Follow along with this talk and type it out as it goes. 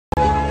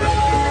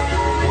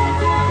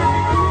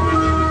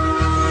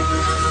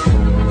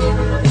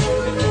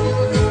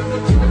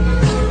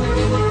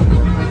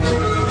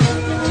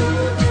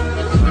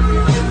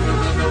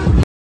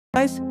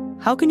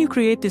How can you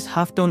create this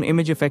halftone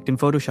image effect in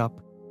Photoshop?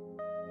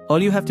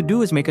 All you have to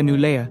do is make a new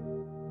layer.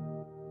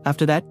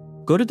 After that,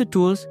 go to the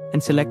tools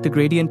and select the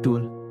gradient tool.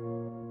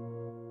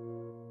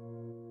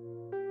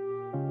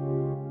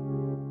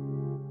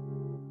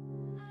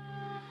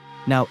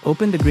 Now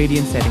open the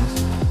gradient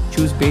settings,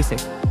 choose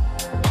basic.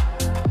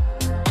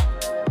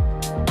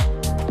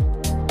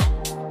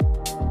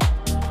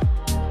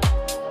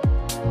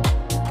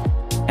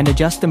 And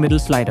adjust the middle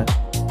slider.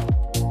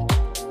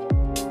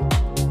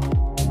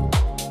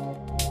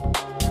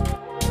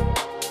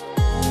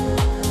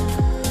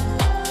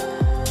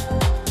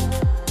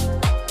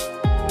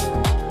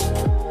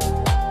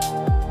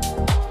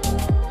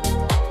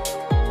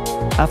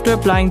 After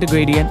applying the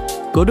gradient,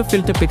 go to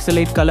Filter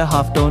Pixelate Color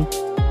Halftone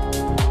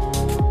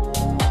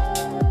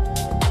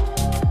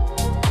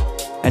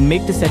and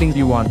make the settings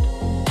you want.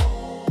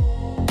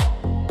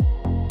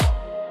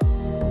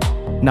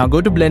 Now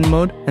go to Blend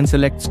Mode and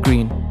select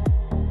Screen.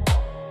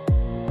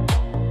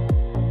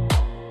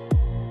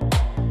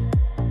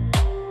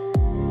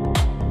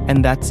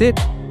 And that's it!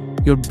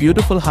 Your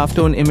beautiful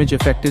halftone image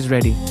effect is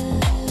ready.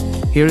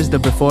 Here is the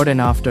before and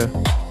after.